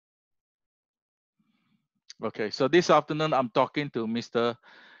Okay, so this afternoon I'm talking to Mr.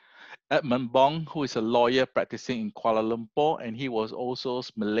 Edmund Bong, who is a lawyer practicing in Kuala Lumpur, and he was also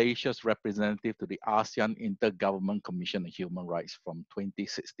Malaysia's representative to the ASEAN Intergovernmental Commission on Human Rights from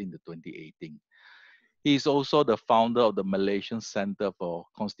 2016 to 2018. He is also the founder of the Malaysian Center for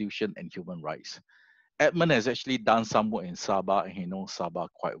Constitution and Human Rights. Edmund has actually done some work in Sabah, and he knows Sabah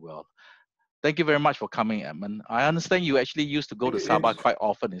quite well. Thank you very much for coming, Edmund. I understand you actually used to go to Sabah quite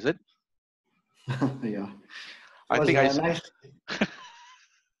often, is it? Yeah. I think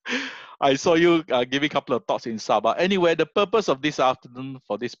I saw you giving a couple of thoughts in Sabah. Anyway, the purpose of this afternoon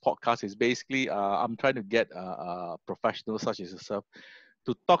for this podcast is basically I'm trying to get professionals such as yourself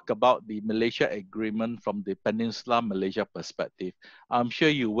to talk about the Malaysia Agreement from the Peninsular Malaysia perspective. I'm sure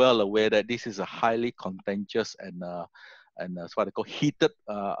you're well aware that this is a highly contentious and what they call heated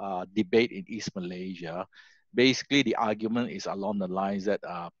debate in East Malaysia. Basically, the argument is along the lines that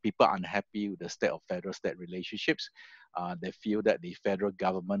people are unhappy with the state of federal-state relationships. They feel that the federal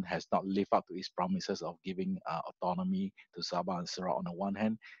government has not lived up to its promises of giving autonomy to Sabah and Sarawak on the one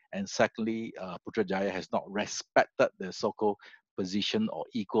hand, and secondly, Putrajaya has not respected the so-called position or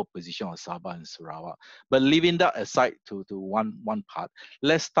equal position of Sabah and Sarawak. But leaving that aside to one part,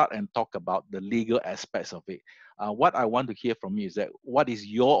 let's start and talk about the legal aspects of it. What I want to hear from you is that what is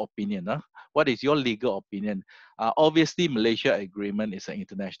your opinion? What is your legal opinion? Obviously, Malaysia Agreement is an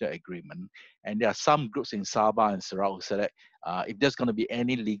international agreement, and there are some groups in Sabah and Sarawak who say that if there's going to be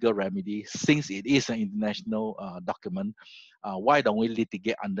any legal remedy, since it is an international document, why don't we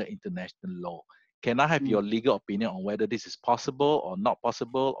litigate under international law? Can I have your legal opinion on whether this is possible or not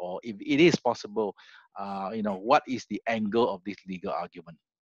possible, or if it is possible, what is the angle of this legal argument?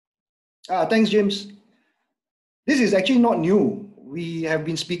 Thanks, James. This is actually not new. We have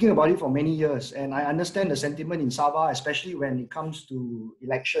been speaking about it for many years, and I understand the sentiment in Sabah, especially when it comes to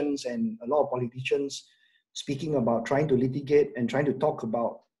elections and a lot of politicians speaking about trying to litigate and trying to talk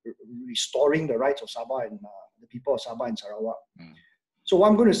about restoring the rights of Sabah and the people of Sabah and Sarawak. So what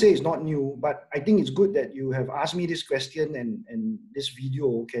I'm going to say is not new, but I think it's good that you have asked me this question, and this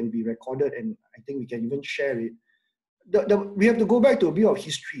video can be recorded, and I think we can even share it. We have to go back to a bit of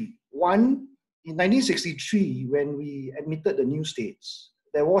history. One, in 1963, when we admitted the new states,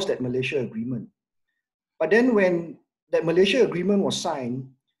 there was that Malaysia Agreement. But then when that Malaysia Agreement was signed,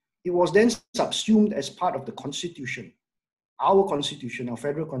 it was then subsumed as part of the Constitution, our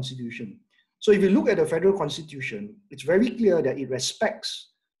federal constitution. So if you look at the federal constitution, it's very clear that it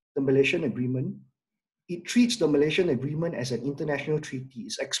respects the Malaysian Agreement. It treats the Malaysian Agreement as an international treaty.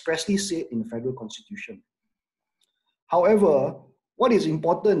 It's expressly said in the federal constitution. However, what is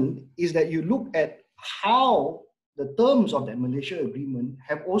important is that you look at how the terms of that Malaysia Agreement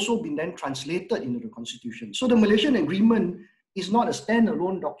have also been then translated into the Constitution. So the Malaysian Agreement is not a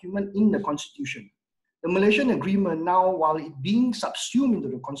standalone document in the Constitution. The Malaysian Agreement now, while it being subsumed into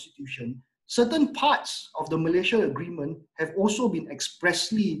the Constitution, certain parts of the Malaysia Agreement have also been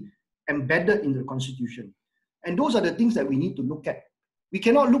expressly embedded in the Constitution. And those are the things that we need to look at. We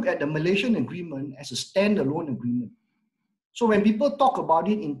cannot look at the Malaysian Agreement as a standalone agreement. So when people talk about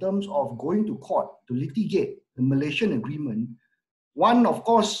it in terms of going to court to litigate the Malaysian Agreement, one, of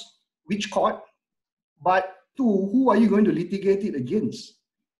course, which court, but two, who are you going to litigate it against?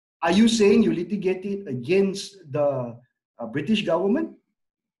 Are you saying you litigate it against the British government?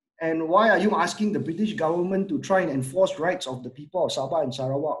 And why are you asking the British government to try and enforce rights of the people of Sabah and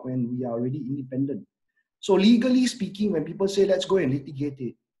Sarawak when we are already independent? So legally speaking, when people say, let's go and litigate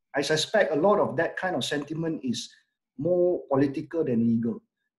it, I suspect a lot of that kind of sentiment is more political than legal.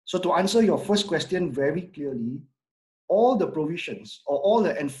 So to answer your first question very clearly, all the provisions or all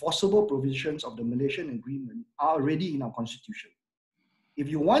the enforceable provisions of the Malaysian Agreement are already in our constitution. If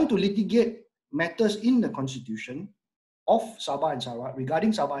you want to litigate matters in the constitution of Sabah and Sarawak,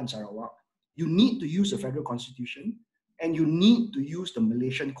 regarding Sabah and Sarawak, you need to use the federal constitution and you need to use the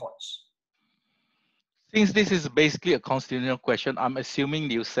Malaysian courts. Since this is basically a constitutional question, I'm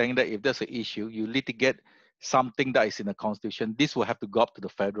assuming you're saying that if there's an issue, you litigate something that is in the constitution, this will have to go up to the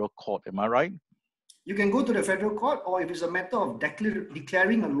federal court. Am I right? You can go to the federal court, or if it's a matter of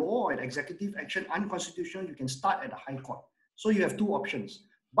declaring a law or an executive action unconstitutional, you can start at the high court. So you have two options.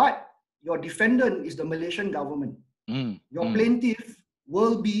 But your defendant is the Malaysian government. Your plaintiff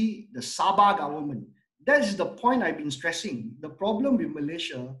will be the Sabah government. That is the point I've been stressing. The problem with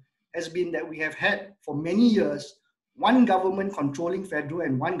Malaysia has been that we have had for many years one government controlling federal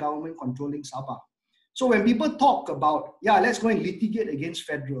and one government controlling Sabah. So when people talk about, yeah, let's go and litigate against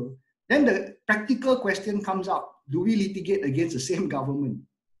federal, then the practical question comes up, do we litigate against the same government?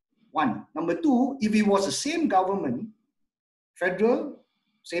 One. Number two, if it was the same government, federal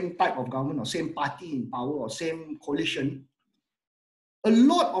same type of government or same party in power or same coalition, a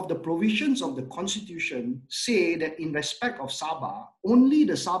lot of the provisions of the Constitution say that in respect of Sabah, only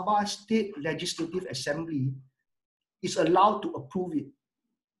the Sabah State Legislative Assembly is allowed to approve it.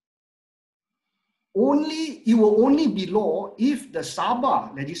 It will only be law if the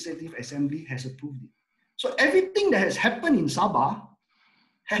Sabah Legislative Assembly has approved it. So everything that has happened in Sabah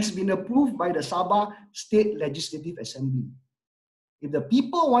has been approved by the Sabah State Legislative Assembly. If the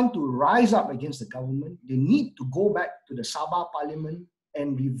people want to rise up against the government, they need to go back to the Sabah Parliament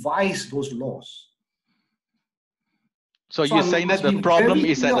and revise those laws. So you're saying that the problem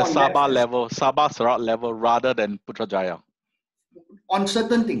is at the Sabah level, Sabah Sarawak level, rather than Putrajaya? On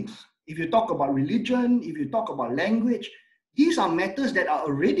certain things. If you talk about religion, if you talk about language, these are matters that are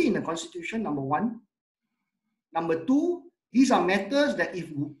already in the Constitution, number one. Number two, these are matters that if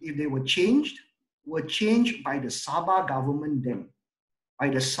they were changed by the Sabah government then, by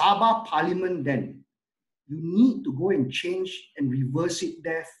the Sabah Parliament then. You need to go and change and reverse it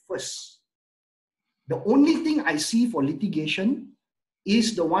there first. The only thing I see for litigation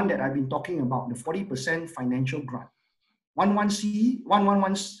is the one that I've been talking about, the 40% financial grant. 11C,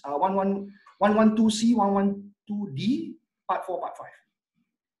 112C, 112D, Part 4, Part 5.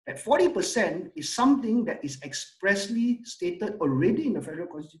 That 40% is something that is expressly stated already in the Federal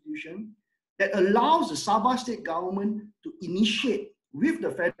Constitution that allows the Sabah state government to initiate with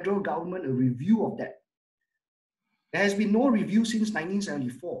the federal government a review of that. There has been no review since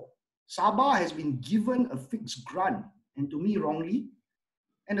 1974. Sabah has been given a fixed grant, and to me wrongly,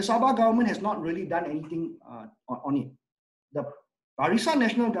 and the Sabah government has not really done anything on it. The Barisan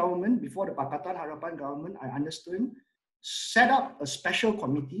National Government, before the Pakatan Harapan government, I understand, set up a special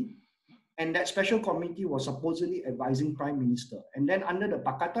committee, and that special committee was supposedly advising Prime Minister. And then under the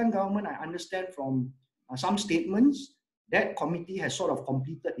Pakatan government, I understand from some statements, that committee has sort of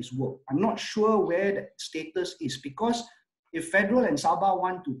completed its work. I'm not sure where the status is, because if Federal and Sabah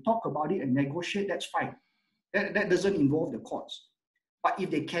want to talk about it and negotiate, that's fine. That doesn't involve the courts. But if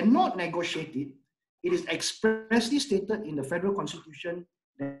they cannot negotiate it, it is expressly stated in the Federal Constitution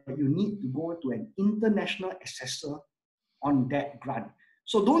that you need to go to an international assessor on that grant.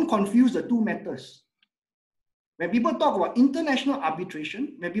 So don't confuse the two matters. When people talk about international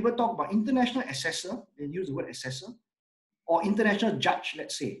arbitration, when people talk about international assessor, they use the word assessor, or international judge,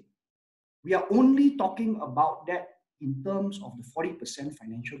 let's say, we are only talking about that in terms of the 40%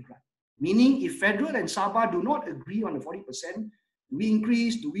 financial grant. Meaning, if Federal and Sabah do not agree on the 40%, do we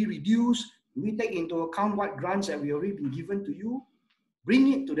increase, do we reduce, do we take into account what grants that we already been given to you?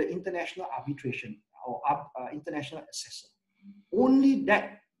 Bring it to the international arbitration or international assessor. Only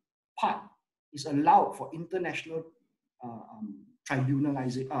that part is allowed for international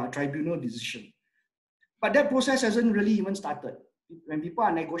tribunal decision. But that process hasn't really even started. When people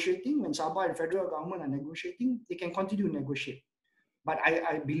are negotiating, when Sabah and federal government are negotiating, they can continue to negotiate. But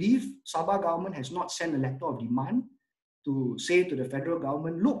I believe Sabah government has not sent a letter of demand to say to the federal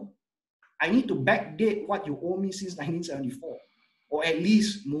government, look, I need to backdate what you owe me since 1974, or at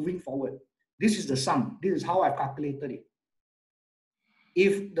least moving forward. This is the sum. This is how I've calculated it.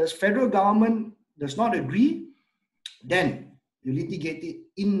 If the federal government does not agree, then you litigate it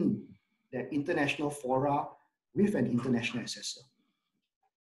in the international fora with an international assessor.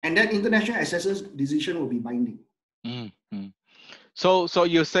 And that international assessor's decision will be binding. Mm-hmm. So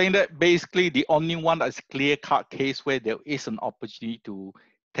you're saying that basically the only one that's clear-cut case where there is an opportunity to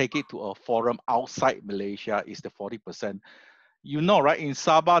take it to a forum outside Malaysia is the 40%. You know, right, in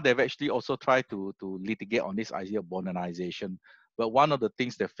Sabah, they've actually also tried to litigate on this idea of Borneonisation. But one of the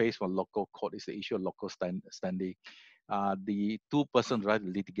things they face from local court is the issue of local standi. The two persons right to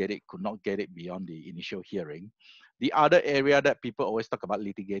litigate it could not get it beyond the initial hearing. The other area that people always talk about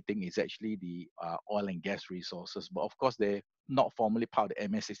litigating is actually the oil and gas resources. But of course, they're not formally part of the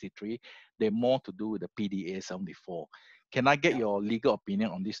MA63. They're more to do with the PDA 74. Can I get your legal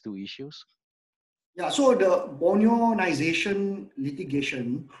opinion on these two issues? Yeah, so the Borneonisation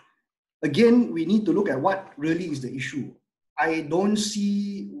litigation, again, we need to look at what really is the issue. I don't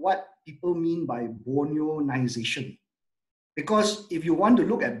see what people mean by Borneonisation. Because if you want to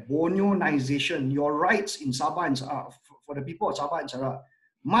look at Borneonisation, your rights in Sabah and Sarawak, for the people of Sabah and Sarawak,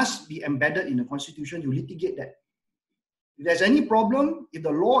 must be embedded in the Constitution. You litigate that. If there's any problem, if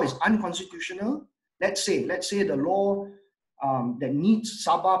the law is unconstitutional, let's say the law that needs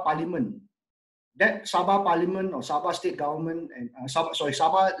Sabah Parliament, that Sabah Parliament or Sabah State Government and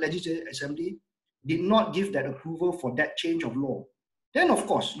Sabah Legislative Assembly did not give that approval for that change of law, then of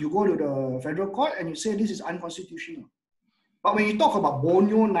course you go to the federal court and you say this is unconstitutional. But when you talk about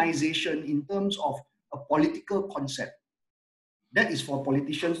Borneonisation in terms of a political concept, that is for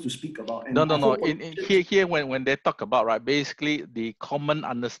politicians to speak about. And No. Here, when they talk about, right, basically the common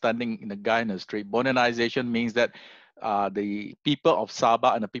understanding in the Guyana Strait, Borneonisation means that the people of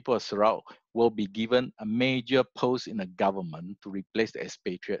Sabah and the people of Sarawak will be given a major post in the government to replace the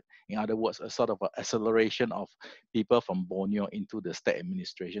expatriate. In other words, a sort of an acceleration of people from Borneo into the state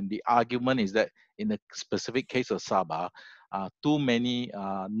administration. The argument is that in the specific case of Sabah, too many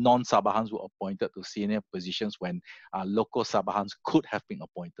non-Sabahans were appointed to senior positions when local Sabahans could have been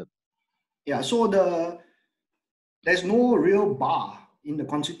appointed. Yeah, so there's no real bar in the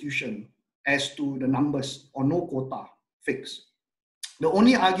constitution as to the numbers, or no quota fixed. The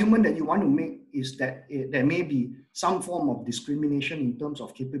only argument that you want to make is that there may be some form of discrimination in terms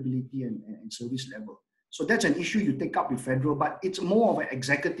of capability and service level. So that's an issue you take up with federal, but it's more of an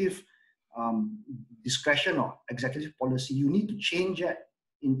executive discretion or executive policy. You need to change it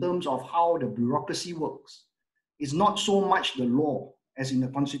in terms of how the bureaucracy works. It's not so much the law as in the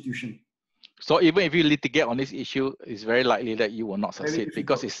constitution. So even if you litigate on this issue, it's very likely that you will not succeed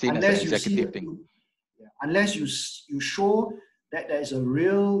because it's seen as an executive thing. Unless you show that there is a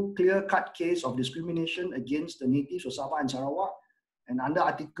real clear-cut case of discrimination against the natives of Sabah and Sarawak. And under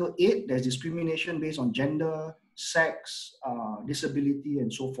Article 8, there's discrimination based on gender, sex, disability,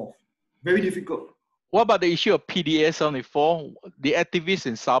 and so forth. Very difficult. What about the issue of PDA 74? The activists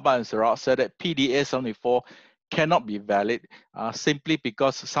in Sabah and Sarawak said that PDA 74 cannot be valid simply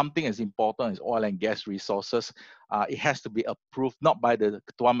because something as important as oil and gas resources, it has to be approved not by the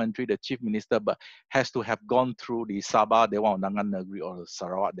Ketua Menteri, the Chief Minister, but has to have gone through the Sabah Dewan Undangan Negeri or the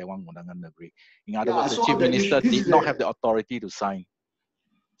Sarawak Dewan Undangan Negeri. In other words, the Chief Minister did not have the authority to sign.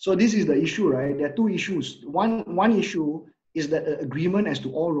 So this is the issue, right? There are two issues. One issue is that the agreement as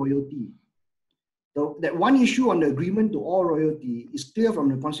to all royalty. That one issue on the agreement to all royalty is clear from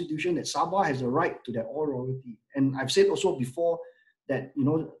the constitution that Sabah has a right to that all royalty. And I've said also before that, you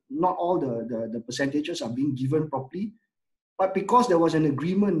know, not all the percentages are being given properly, but because there was an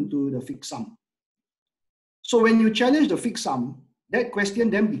agreement to the fixed sum. So when you challenge the fixed sum, that question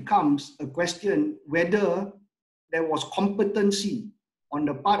then becomes a question whether there was competency on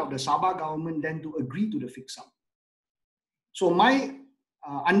the part of the Sabah government then to agree to the fixed sum. So my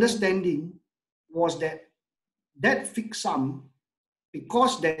understanding was that fixed sum,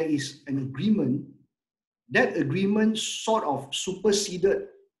 because there is an agreement, that agreement sort of superseded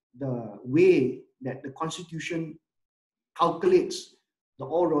the way that the constitution calculates the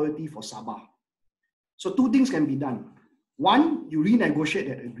all royalty for Sabah. So two things can be done. One, you renegotiate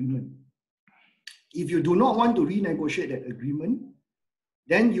that agreement. If you do not want to renegotiate that agreement,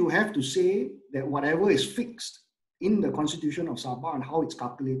 then you have to say that whatever is fixed in the constitution of Sabah and how it's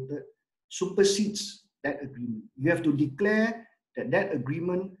calculated supersedes that agreement. You have to declare that that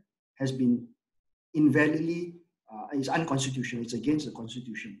agreement has been invalidly, is unconstitutional, it's against the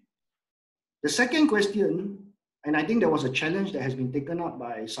constitution. The second question, and I think there was a challenge that has been taken up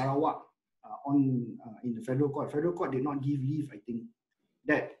by Sarawak in the federal court. Federal court did not give leave, I think,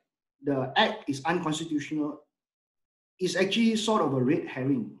 that the act is unconstitutional is actually sort of a red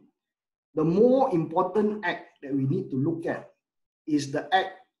herring. The more important act that we need to look at is the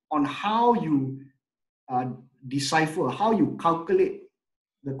act on how you decipher, how you calculate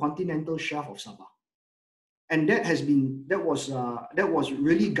the continental shelf of Sabah. And that was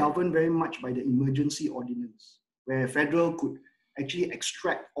really governed very much by the emergency ordinance, where federal could actually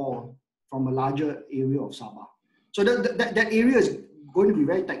extract oil from a larger area of Sabah. So that area is going to be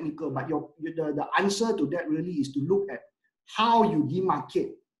very technical, but the answer to that really is to look at how you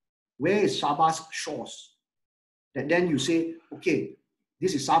demarcate where is Sabah's shores. That then you say, okay,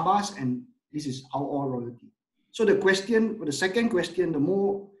 this is Sabah's and this is our oil royalty. So the second question, the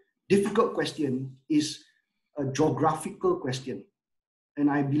more difficult question is a geographical question.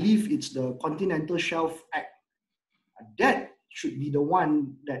 And I believe it's the Continental Shelf Act. That should be the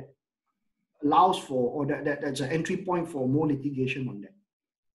one that allows for, or that's an entry point for more litigation on that.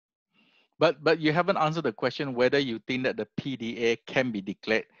 But you haven't answered the question whether you think that the PDA can be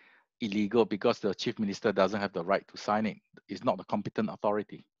declared illegal because the Chief Minister doesn't have the right to sign it. It's not the competent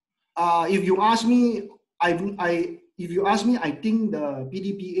authority. If you ask me, I think the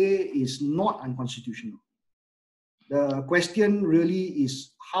PDPA is not unconstitutional. The question really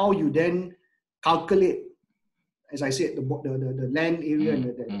is how you then calculate, as I said, the land area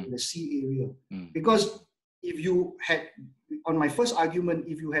and the sea area. Because if you had, on my first argument,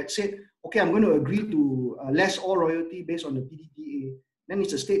 if you had said, okay, I'm going to agree to less oil royalty based on the PDPA, then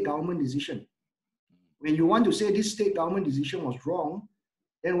it's a state government decision. When you want to say this state government decision was wrong,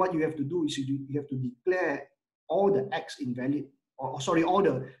 then what you have to do is you have to declare all the acts invalid, all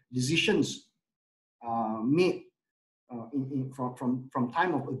the decisions made from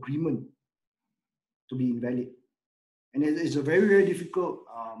time of agreement to be invalid. And it's a very, very difficult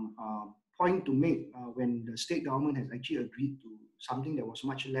point to make when the state government has actually agreed to something that was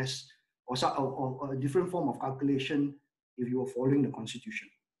much less or a different form of calculation if you were following the constitution.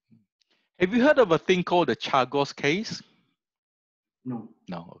 Have you heard of a thing called the Chagos case? No.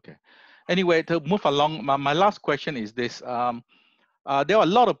 No, okay. Anyway, to move along, my last question is this. There are a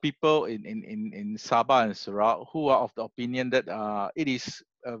lot of people in Sabah and Sarawak who are of the opinion that it is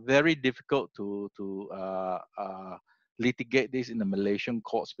very difficult to litigate this in the Malaysian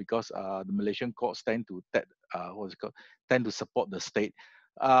courts because the Malaysian courts tend to tend to support the state.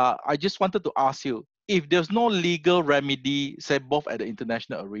 I just wanted to ask you, if there's no legal remedy, say both at the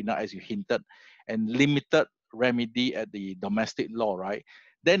international arena as you hinted, and limited remedy at the domestic law, right?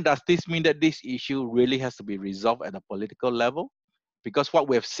 Then does this mean that this issue really has to be resolved at a political level? Because what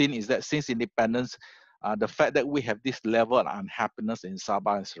we have seen is that since independence, the fact that we have this level of unhappiness in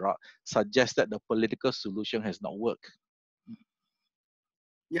Sabah and Sarawak suggests that the political solution has not worked.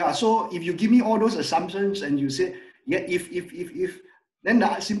 Yeah, so if you give me all those assumptions and you say, yeah, if, then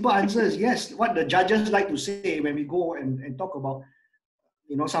the simple answer is yes. What the judges like to say when we go and talk about,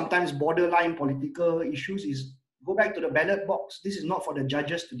 sometimes borderline political issues is go back to the ballot box. This is not for the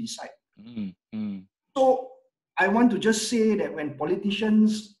judges to decide. So I want to just say that when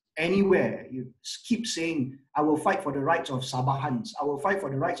politicians anywhere, you keep saying, I will fight for the rights of Sabahans, I will fight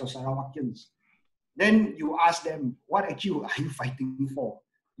for the rights of Sarawakians, then you ask them, what actually are you fighting for?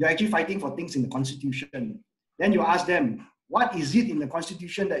 You're actually fighting for things in the constitution. Then you ask them, what is it in the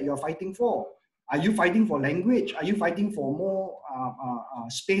constitution that you're fighting for? Are you fighting for language? Are you fighting for more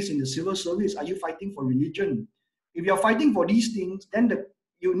space in the civil service? Are you fighting for religion? If you're fighting for these things, then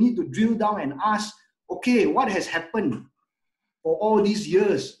you need to drill down and ask, okay, what has happened for all these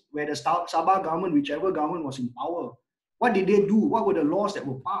years where the Sabah government, whichever government was in power, what did they do? What were the laws that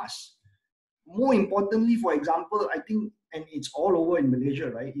were passed? More importantly, for example, I think, and it's all over in Malaysia,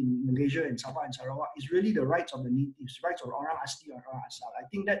 right? In Malaysia and Sabah and Sarawak, is really the rights of the natives, rights of orang asli, orang asal. I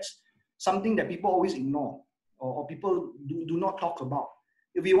think that's something that people always ignore or people do not talk about.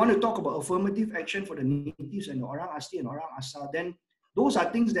 If we want to talk about affirmative action for the natives and the orang asli and orang asal, then those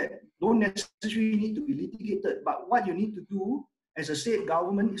are things that don't necessarily need to be litigated. But what you need to do as a state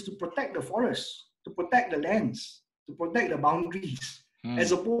government is to protect the forests, to protect the lands, to protect the boundaries,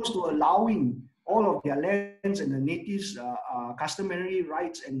 as opposed to allowing all of their lands and the natives' customary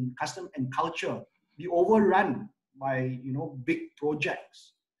rights and custom and culture be overrun by big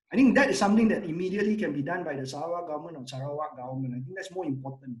projects. I think that is something that immediately can be done by the Sabah government or Sarawak government. I think that's more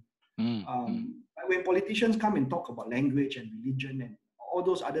important. When politicians come and talk about language and religion and all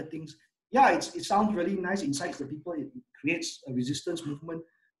those other things, yeah, it sounds really nice, incites the people, it creates a resistance movement.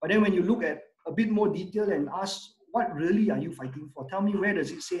 But then when you look at a bit more detail and ask, what really are you fighting for? Tell me, where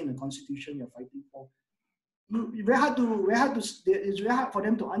does it say in the constitution you're fighting for? It's very hard for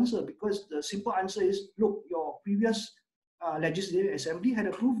them to answer, because the simple answer is, look, your previous legislative assembly had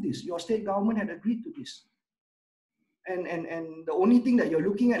approved this. Your state government had agreed to this. And the only thing that you're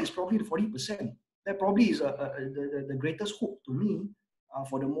looking at is probably the 40%. That probably is the greatest hope to me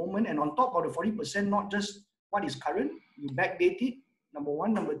for the moment. And on top of the 40%, not just what is current, you backdate it, number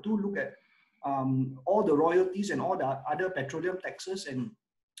one. Number two, look at all the royalties and all the other petroleum taxes and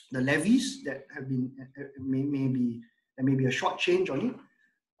the levies that have been, there may be a short change on it.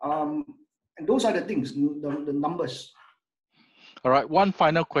 And those are the things, the numbers. All right, one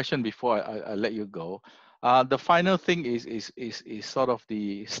final question before I let you go. The final thing is sort of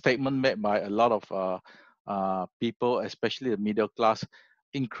the statement made by a lot of people, especially the middle class.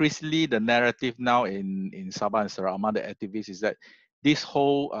 Increasingly, the narrative now in Sabah and Sarawak among the activists is that this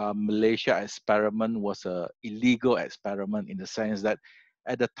whole Malaysia experiment was an illegal experiment, in the sense that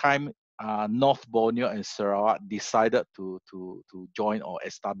at the time North Borneo and Sarawak decided to join or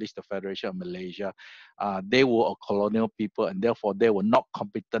establish the Federation of Malaysia, they were a colonial people, and therefore they were not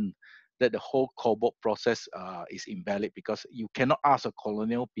competent. That the whole COBOG process is invalid, because you cannot ask a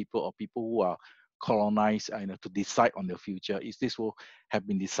colonial people or people who are colonized to decide on the future. This will have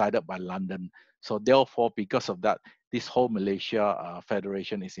been decided by London. So therefore, because of that, this whole Malaysia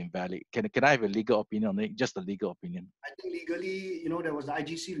Federation is invalid. Can I have a legal opinion on it? Just a legal opinion. I think legally, there was the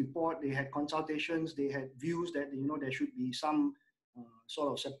IGC report. They had consultations. They had views that there should be some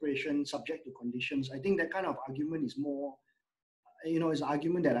sort of separation subject to conditions. I think that kind of argument is more, is an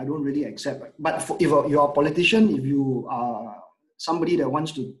argument that I don't really accept. But if you're a politician, if you are somebody that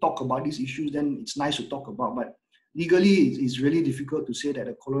wants to talk about these issues, then it's nice to talk about. But legally, it's really difficult to say that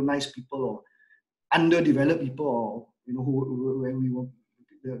the colonized people or underdeveloped people, or when we were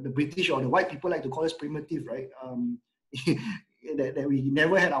the British or the white people like to call us primitive, right? that we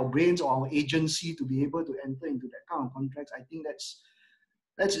never had our brains or our agency to be able to enter into that kind of contracts. I think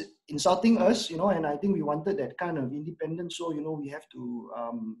that's insulting us, and I think we wanted that kind of independence. So, we have to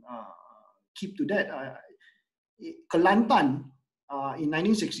keep to that. Kelantan, in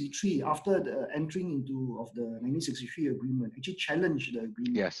 1963, after the entering into of the 1963 agreement, actually challenged the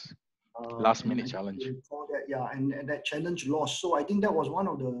agreement. Yes. Last minute challenge. And that challenge lost. So I think that was one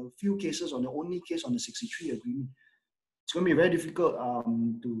of the few cases, or the only case on the 63 agreement. It's going to be very difficult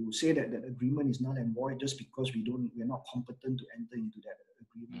to say that that agreement is null and void just because we're not competent to enter into that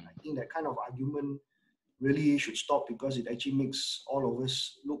agreement. I think that kind of argument really should stop, because it actually makes all of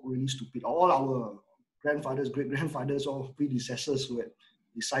us look really stupid. All our grandfathers, great-grandfathers, or predecessors who had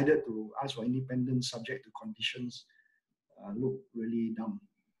decided to ask for independence subject to conditions look really dumb.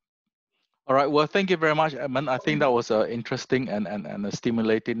 All right. Well, thank you very much, Edmund. I think that was an interesting and a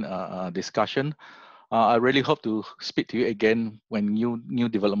stimulating discussion. I really hope to speak to you again when new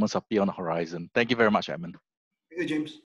developments appear on the horizon. Thank you very much, Edmund. Thank you, James.